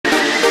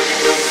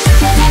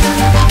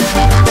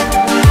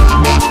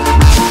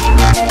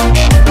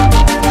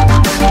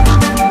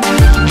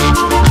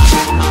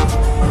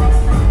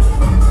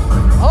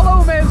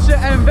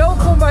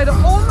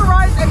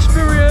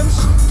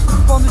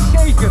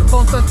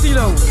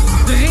Tantillo,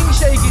 de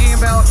ringshaker hier in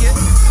België.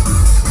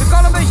 Er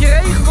kan een beetje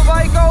regen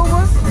voorbij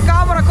komen, de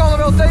camera kan er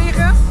wel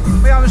tegen.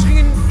 Maar ja,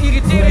 misschien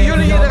irriteren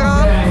jullie je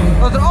eraan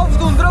dat er af en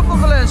toe een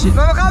druppelbalans zit.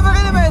 Maar we gaan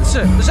weer in,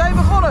 mensen. We zijn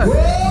begonnen.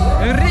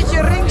 Een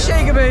ritje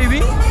ringshaker,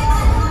 baby.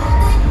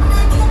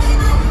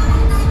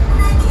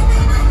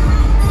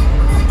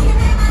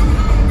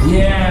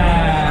 Yeah!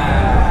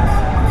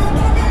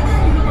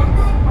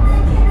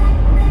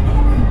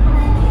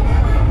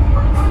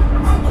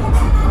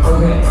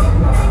 Oké.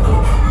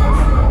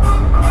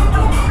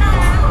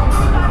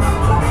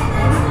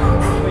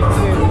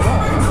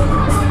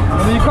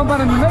 Je kan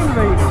bijna niet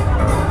meebewegen.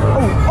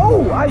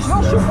 Oh, hij is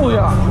wel soepel,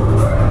 ja.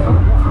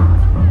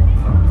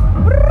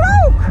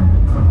 Rook!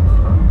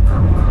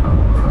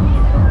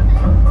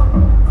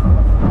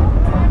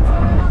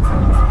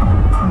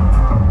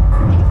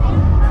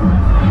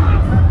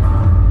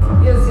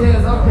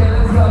 Yes, okay,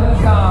 let's go.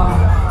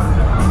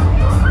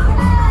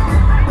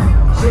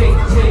 Shake.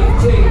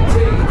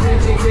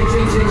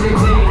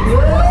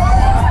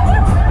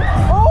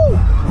 Oh!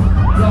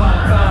 Go.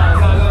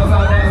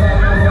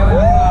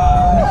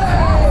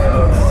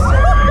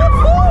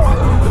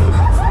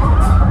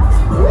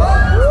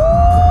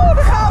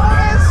 Daar gaan we,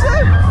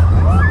 mensen!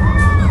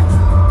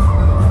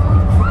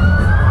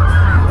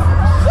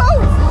 Zo!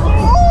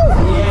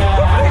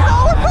 Die gaan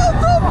alle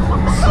kanten op!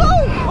 Zo!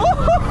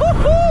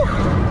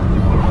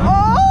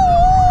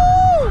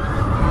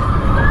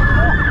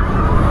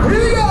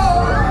 Here we go!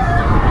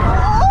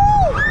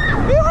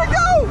 Here we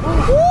go!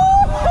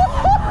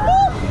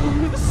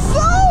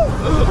 Zo!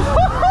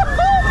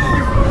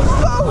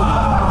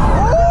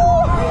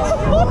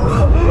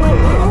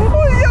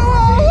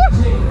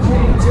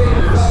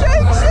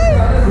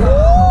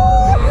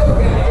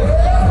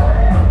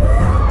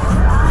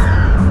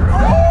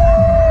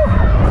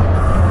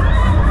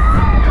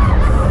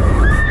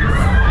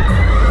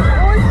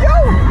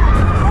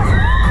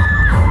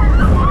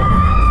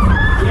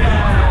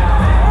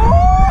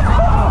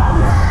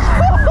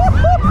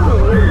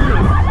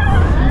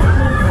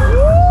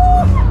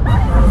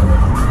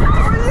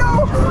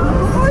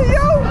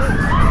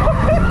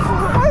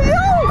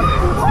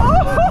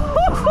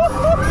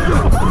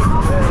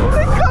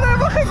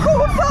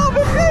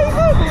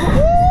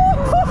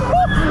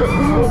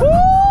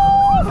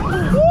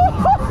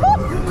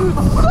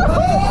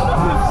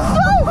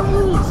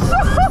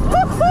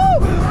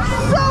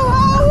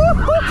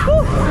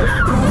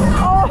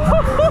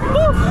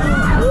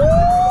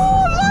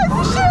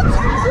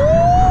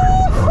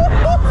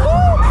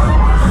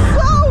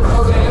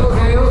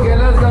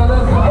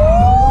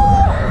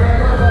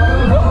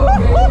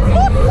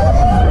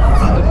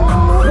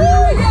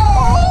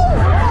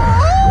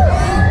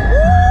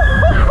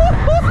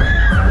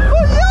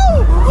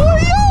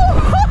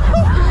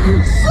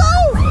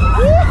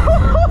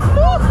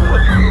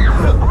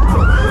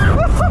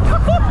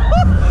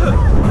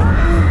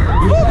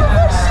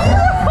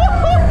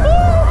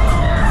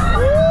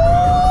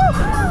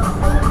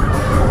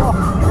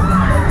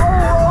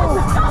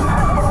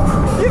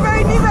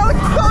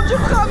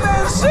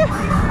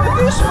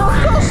 Het is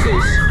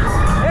fantastisch.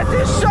 Het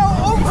is zo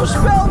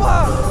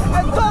onvoorspelbaar.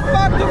 En dat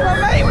maakt het maar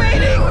mee.